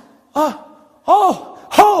 this is, oh,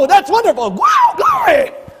 that's wonderful. Wow,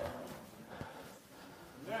 glory.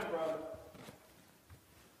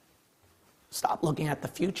 Stop looking at the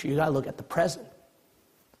future. You got to look at the present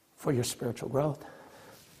for your spiritual growth.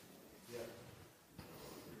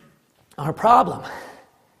 Our problem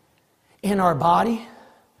in our body,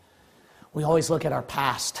 we always look at our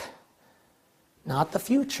past, not the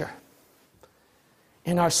future.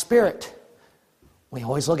 In our spirit, we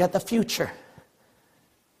always look at the future,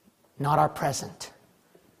 not our present.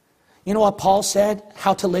 You know what Paul said?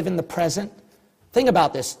 How to live in the present? Think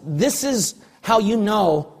about this. This is how you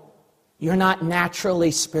know you're not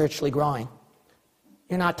naturally spiritually growing.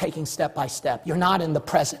 You're not taking step by step. You're not in the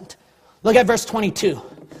present. Look at verse 22.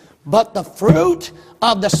 But the fruit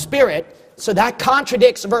of the Spirit, so that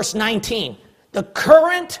contradicts verse 19. The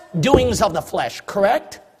current doings of the flesh,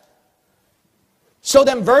 correct? So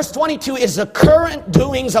then verse 22 is the current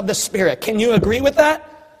doings of the Spirit. Can you agree with that?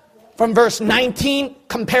 From verse 19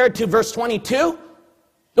 compared to verse 22?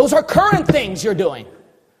 Those are current things you're doing.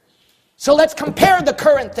 So let's compare the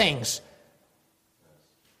current things.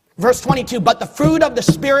 Verse 22, but the fruit of the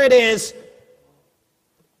Spirit is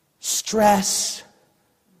stress,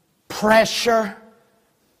 pressure,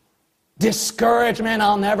 discouragement,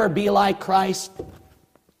 I'll never be like Christ,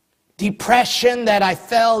 depression that I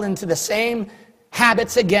fell into the same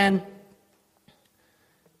habits again,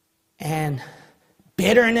 and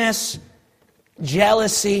bitterness,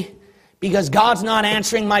 jealousy, because God's not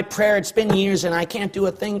answering my prayer. It's been years and I can't do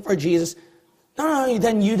a thing for Jesus. No,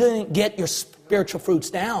 then you didn't get your spiritual fruits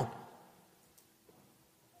down.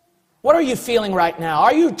 What are you feeling right now?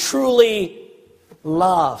 Are you truly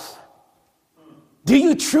love? Do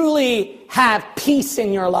you truly have peace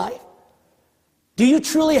in your life? Do you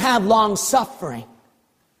truly have long suffering?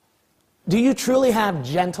 Do you truly have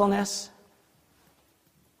gentleness?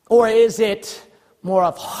 Or is it more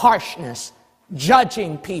of harshness,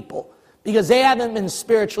 judging people because they haven't been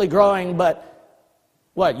spiritually growing, but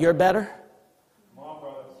what, you're better? Come on,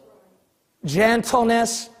 brothers.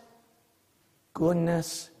 Gentleness,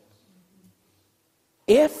 goodness.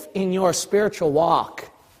 If in your spiritual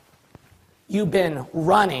walk you've been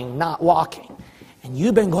running, not walking, and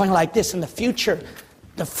you've been going like this in the future,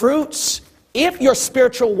 the fruits, if your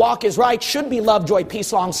spiritual walk is right, should be love, joy,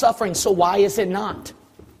 peace, long suffering. So why is it not?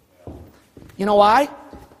 You know why?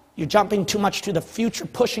 You're jumping too much to the future,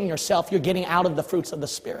 pushing yourself. You're getting out of the fruits of the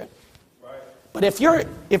Spirit. Right. But if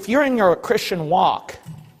you're in your Christian walk,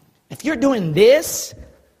 if you're doing this,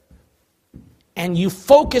 and you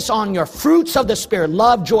focus on your fruits of the Spirit,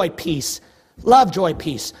 love, joy, peace,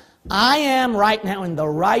 I am right now in the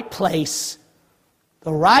right place,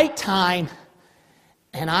 the right time,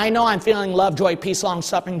 and I know I'm feeling love, joy, peace, long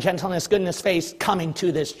suffering, gentleness, goodness, faith coming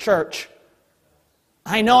to this church.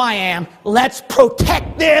 I know I am. Let's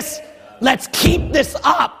protect this. Let's keep this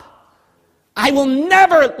up. I will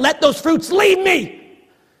never let those fruits leave me.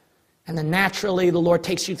 And then naturally the Lord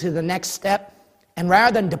takes you to the next step. And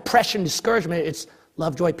rather than depression, discouragement, it's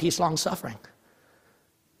love, joy, peace, long suffering.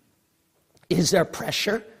 Is there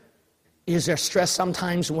pressure? Is there stress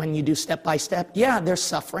sometimes when you do step by step? Yeah, there's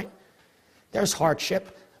suffering. There's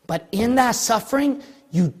hardship. But in that suffering,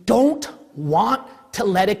 you don't want to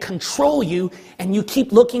let it control you, and you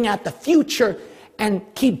keep looking at the future and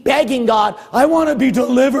keep begging God, I want to be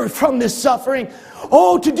delivered from this suffering.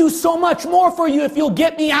 Oh, to do so much more for you if you'll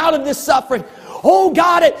get me out of this suffering. Oh,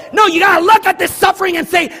 God, no, you got to look at this suffering and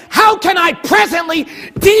say, how can I presently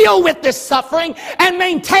deal with this suffering and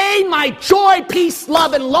maintain my joy, peace,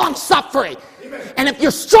 love, and long suffering? Amen. And if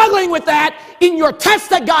you're struggling with that in your test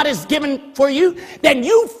that God has given for you, then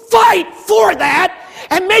you fight for that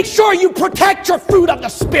and make sure you protect your fruit of the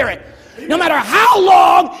Spirit. No matter how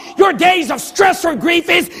long your days of stress or grief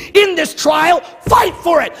is in this trial, fight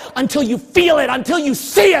for it until you feel it, until you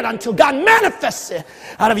see it, until God manifests it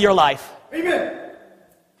out of your life. Amen.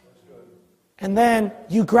 And then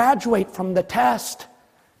you graduate from the test.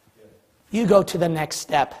 You go to the next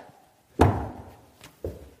step.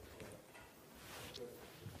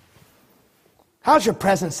 How's your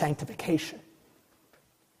present sanctification?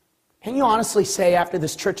 Can you honestly say after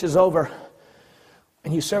this church is over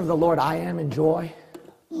and you serve the Lord, I am in joy,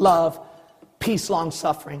 love, peace,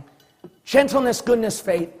 long-suffering, gentleness, goodness,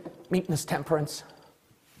 faith, meekness, temperance?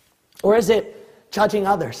 Or is it judging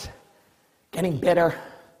others, getting bitter,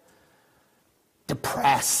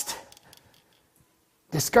 depressed,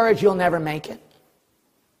 discouraged you'll never make it?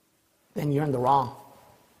 Then you're in the wrong.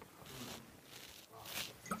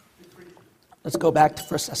 Let's go back to 1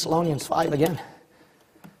 Thessalonians 5 again.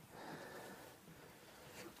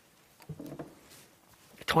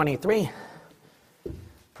 23.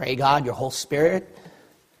 Pray God, your whole spirit.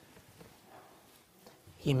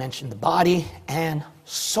 He mentioned the body and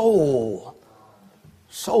soul.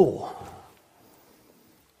 Soul.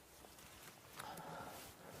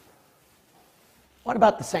 What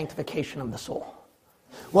about the sanctification of the soul?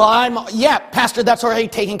 Well, Pastor, that's already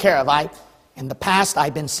taken care of. In the past,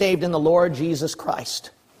 I've been saved in the Lord Jesus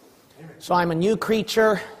Christ. Amen. So I'm a new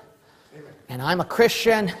creature, and I'm a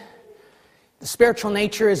Christian. The spiritual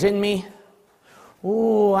nature is in me.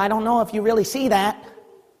 Ooh, I don't know if you really see that.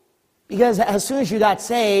 Because as soon as you got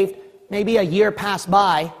saved, maybe a year passed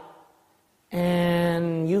by,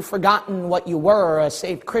 and you've forgotten what you were, a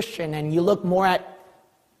saved Christian, and you look more at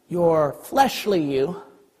your fleshly you,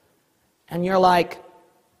 and you're like,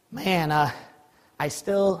 man, I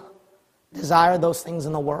still desire those things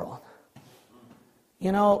in the world.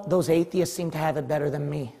 You know, those atheists seem to have it better than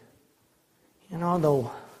me. You know, the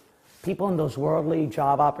people in those worldly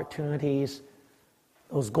job opportunities,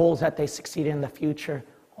 those goals that they succeed in the future.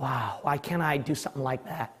 Wow, why can't I do something like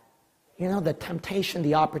that? You know, the temptation,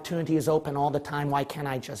 the opportunity is open all the time. Why can't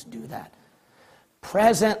I just do that?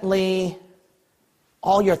 Presently,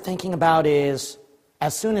 all you're thinking about is,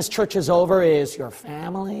 as soon as church is over, is your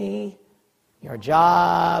family, your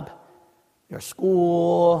job, your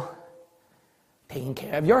school, taking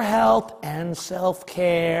care of your health and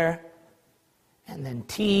self-care, and then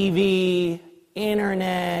TV,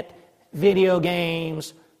 internet, video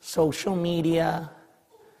games, social media,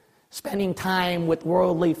 spending time with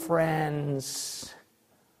worldly friends,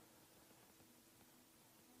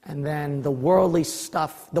 and then the worldly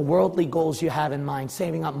stuff, the worldly goals you have in mind,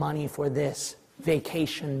 saving up money for this,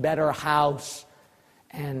 vacation, better house,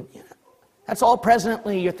 and that's all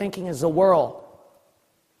presently you're thinking is the world.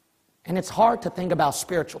 And it's hard to think about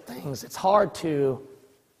spiritual things. It's hard to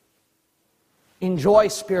enjoy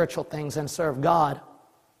spiritual things and serve God.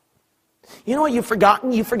 You know what you've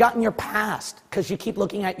forgotten? You've forgotten your past because you keep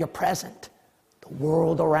looking at your present, the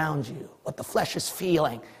world around you, what the flesh is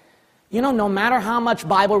feeling. You know, no matter how much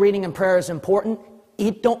Bible reading and prayer is important,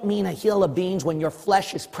 it don't mean a hill of beans when your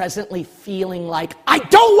flesh is presently feeling like, I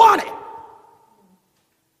don't want it.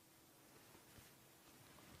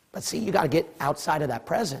 But see, you got to get outside of that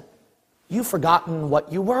present. You've forgotten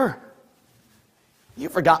what you were.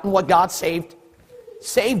 You've forgotten what God saved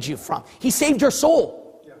you from. He saved your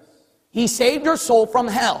soul. Yes. He saved your soul from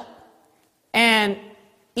hell. And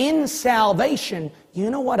in salvation, you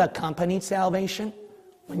know what accompanied salvation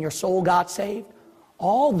when your soul got saved?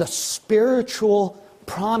 All the spiritual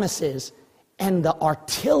promises and the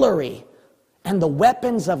artillery and the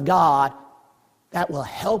weapons of God that will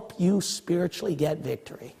help you spiritually get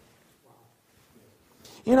victory.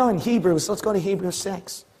 You know, in Hebrews, let's go to Hebrews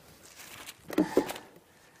 6.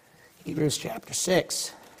 Hebrews chapter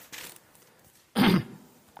 6.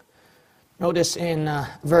 Notice in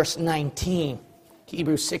verse 19,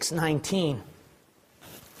 Hebrews 6:19.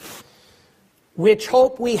 Which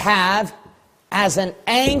hope we have as an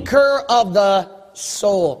anchor of the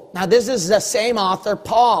soul. Now this is the same author,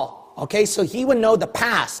 Paul. Okay, so he would know the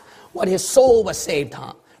past, what his soul was saved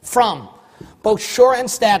from. Both sure and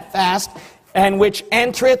steadfast, and which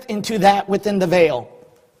entereth into that within the veil.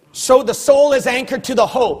 So the soul is anchored to the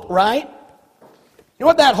hope, right? You know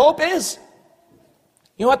what that hope is?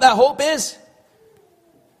 You know what that hope is?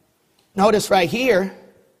 Notice right here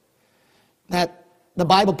that the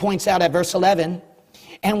Bible points out at verse 11,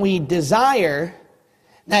 and we desire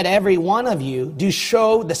that every one of you do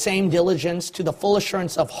show the same diligence to the full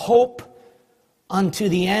assurance of hope unto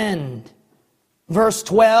the end. Verse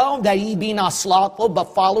 12, that ye be not slothful,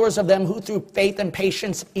 but followers of them who through faith and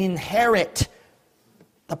patience inherit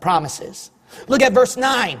the promises. Look at verse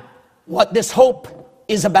 9, what this hope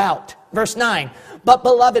is about. Verse 9. But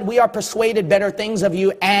beloved, we are persuaded better things of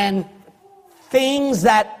you and things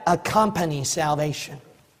that accompany salvation.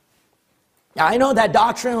 Now, I know that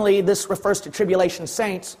doctrinally this refers to tribulation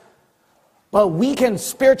saints, but we can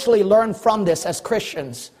spiritually learn from this as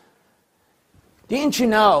Christians. Didn't you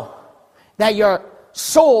know that your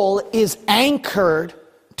soul is anchored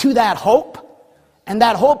to that hope? And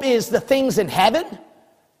that hope is the things in heaven.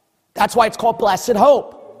 That's why it's called blessed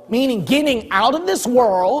hope, meaning getting out of this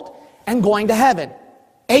world and going to heaven,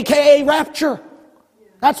 aka rapture.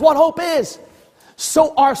 That's what hope is.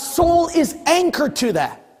 So our soul is anchored to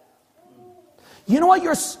that. You know what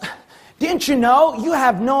didn't you know? You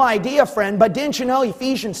have no idea, friend, but didn't you know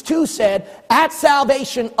Ephesians 2 said, at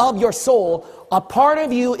salvation of your soul, a part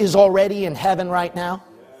of you is already in heaven right now.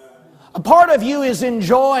 A part of you is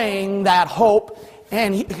enjoying that hope.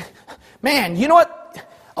 And man, you know what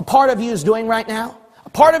a part of you is doing right now? A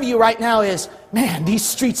part of you right now is, man, these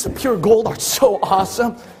streets of pure gold are so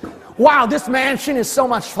awesome. Wow, this mansion is so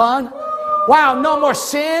much fun. Wow, no more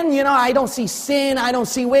sin. You know, I don't see sin. I don't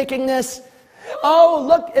see wickedness. Oh,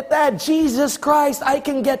 look at that, Jesus Christ. I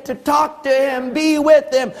can get to talk to Him, be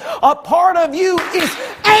with Him. A part of you is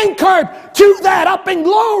anchored to that up in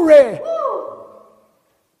glory.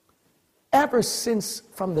 Ever since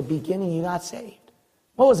from the beginning you got saved.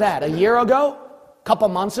 What was that, a year ago? A couple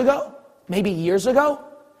months ago? Maybe years ago?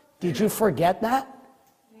 Did you forget that?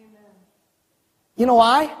 Amen. You know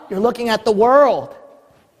why? You're looking at the world.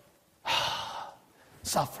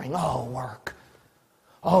 Suffering. Oh, work.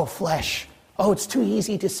 Oh, flesh. Oh, it's too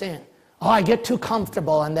easy to sin. Oh, I get too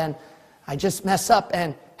comfortable and then I just mess up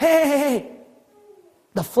and hey.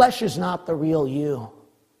 The flesh is not the real you.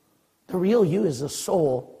 The real you is the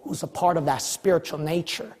soul who's a part of that spiritual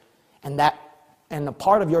nature. And the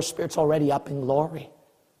part of your spirit's already up in glory.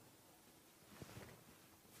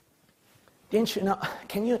 Didn't you know?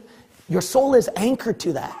 Your soul is anchored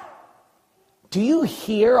to that. Do you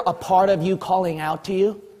hear a part of you calling out to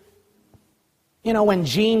you? You know, when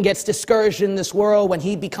Gene gets discouraged in this world, when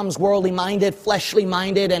he becomes worldly minded, fleshly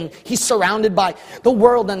minded, and he's surrounded by the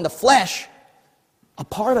world and the flesh, a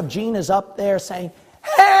part of Gene is up there saying,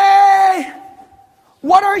 hey,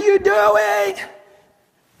 what are you doing?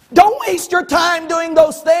 Don't waste your time doing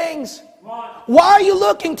those things. Why are you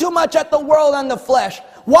looking too much at the world and the flesh?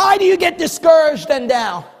 Why do you get discouraged and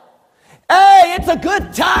down? Hey, it's a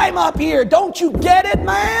good time up here. Don't you get it,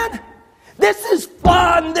 man? This is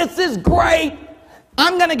fun. This is great.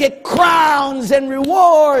 I'm going to get crowns and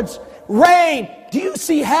rewards, rain. Do you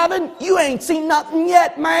see heaven? You ain't seen nothing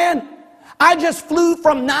yet, man. I just flew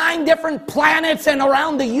from 9 different planets and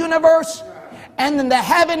around the universe. And then the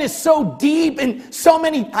heaven is so deep in so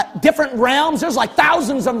many different realms. There's like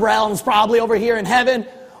thousands of realms probably over here in heaven.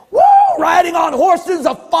 Woo! Riding on horses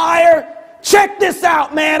of fire. Check this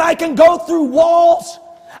out, man. I can go through walls.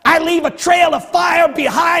 I leave a trail of fire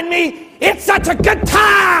behind me. It's such a good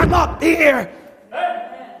time up here.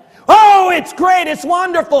 Oh, it's great. It's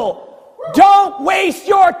wonderful. Don't waste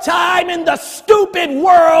your time in the stupid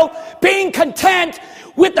world being content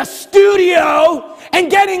with a studio and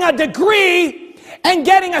getting a degree and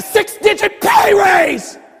getting a 6-digit pay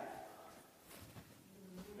raise.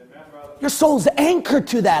 Your soul's anchored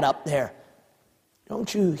to that up there.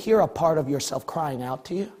 Don't you hear a part of yourself crying out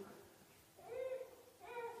to you?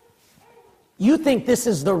 You think this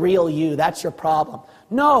is the real you. That's your problem.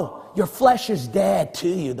 No, your flesh is dead to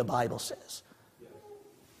you, the Bible says.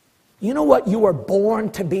 You know what you were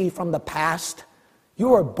born to be from the past? You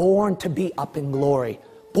were born to be up in glory.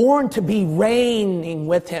 Born to be reigning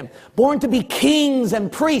with Him. Born to be kings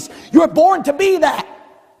and priests. You were born to be that.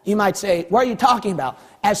 You might say, what are you talking about?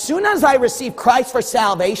 As soon as I received Christ for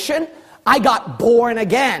salvation, I got born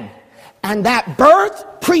again. And that birth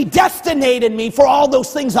predestinated me for all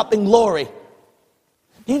those things up in glory.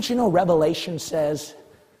 Didn't you know Revelation says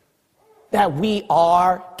that we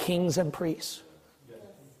are kings and priests?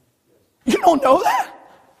 You don't know that?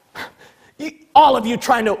 All of you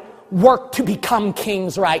trying to work to become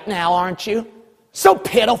kings right now, aren't you? So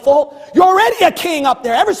pitiful. You're already a king up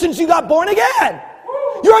there ever since you got born again.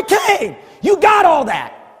 You're a king. You got all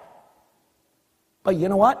that. But you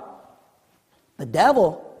know what? The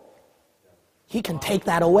devil, he can take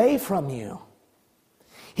that away from you.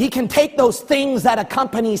 He can take those things that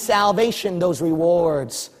accompany salvation, those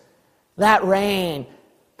rewards, that reign,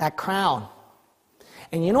 that crown.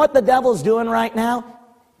 And you know what the devil's doing right now?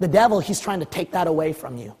 The devil, he's trying to take that away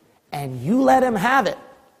from you. And you let him have it.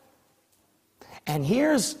 And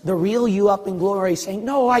here's the real you up in glory saying,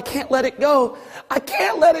 no, I can't let it go. I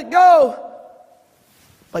can't let it go.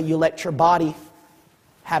 But you let your body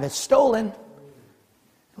have it stolen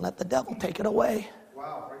and let the devil take it away.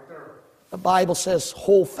 Wow, right there. The Bible says,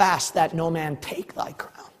 hold fast that no man take thy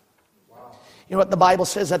crown. Wow. You know what the Bible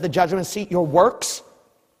says at the judgment seat? Your works,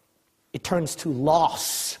 it turns to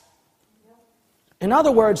loss. In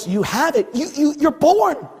other words, you have it. You're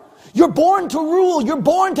born. You're born to rule. You're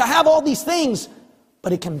born to have all these things.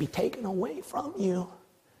 But it can be taken away from you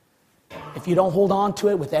if you don't hold on to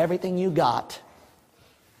it with everything you got.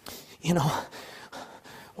 You know,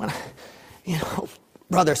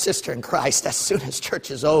 brother, sister in Christ, as soon as church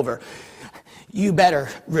is over, you better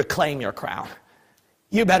reclaim your crown.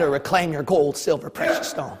 You better reclaim your gold, silver, precious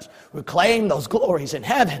stones. Reclaim those glories in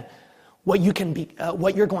heaven. What you can be,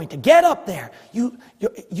 what you're going to get up there. You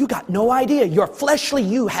got no idea. Your fleshly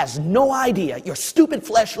you has no idea. Your stupid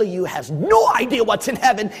fleshly you has no idea what's in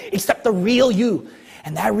heaven except the real you.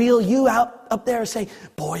 And that real you up there say,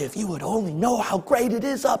 boy, if you would only know how great it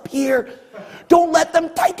is up here. Don't let them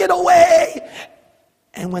take it away.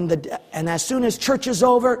 And as soon as church is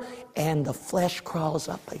over, and the flesh crawls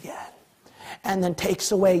up again, and then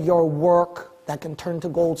takes away your work that can turn to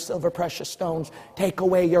gold, silver, precious stones, take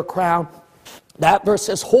away your crown. That verse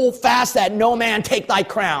says, hold fast that no man take thy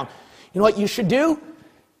crown. You know what you should do?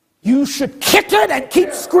 You should kick it and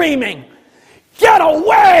keep screaming. Get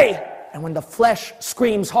away! And when the flesh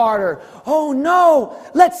screams harder, oh no,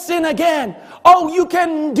 let's sin again. Oh, you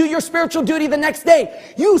can do your spiritual duty the next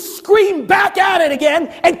day. You scream back at it again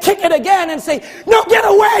and kick it again and say, no, get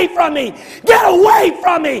away from me. Get away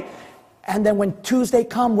from me. And then when Tuesday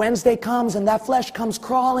comes, Wednesday comes, and that flesh comes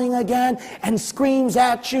crawling again and screams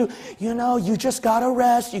at you, you know, you just got to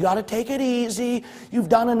rest. You got to take it easy. You've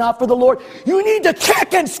done enough for the Lord. You need to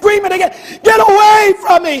kick and scream it again. Get away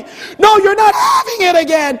from me. No, you're not having it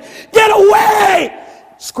again. Get away.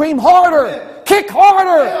 Scream harder. Kick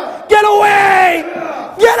harder. Get away.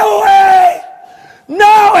 Get away.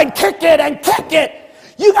 No, and kick it and kick it.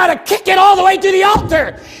 You got to kick it all the way to the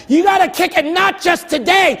altar. You got to kick it not just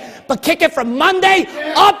today, but kick it from Monday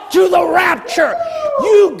up to the rapture.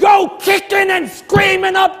 You go kicking and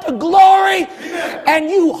screaming up to glory, and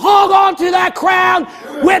you hold on to that crown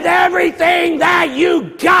with everything that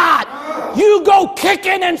you got. You go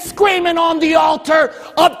kicking and screaming on the altar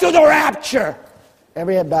up to the rapture.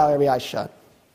 Every head bow, every eye shut.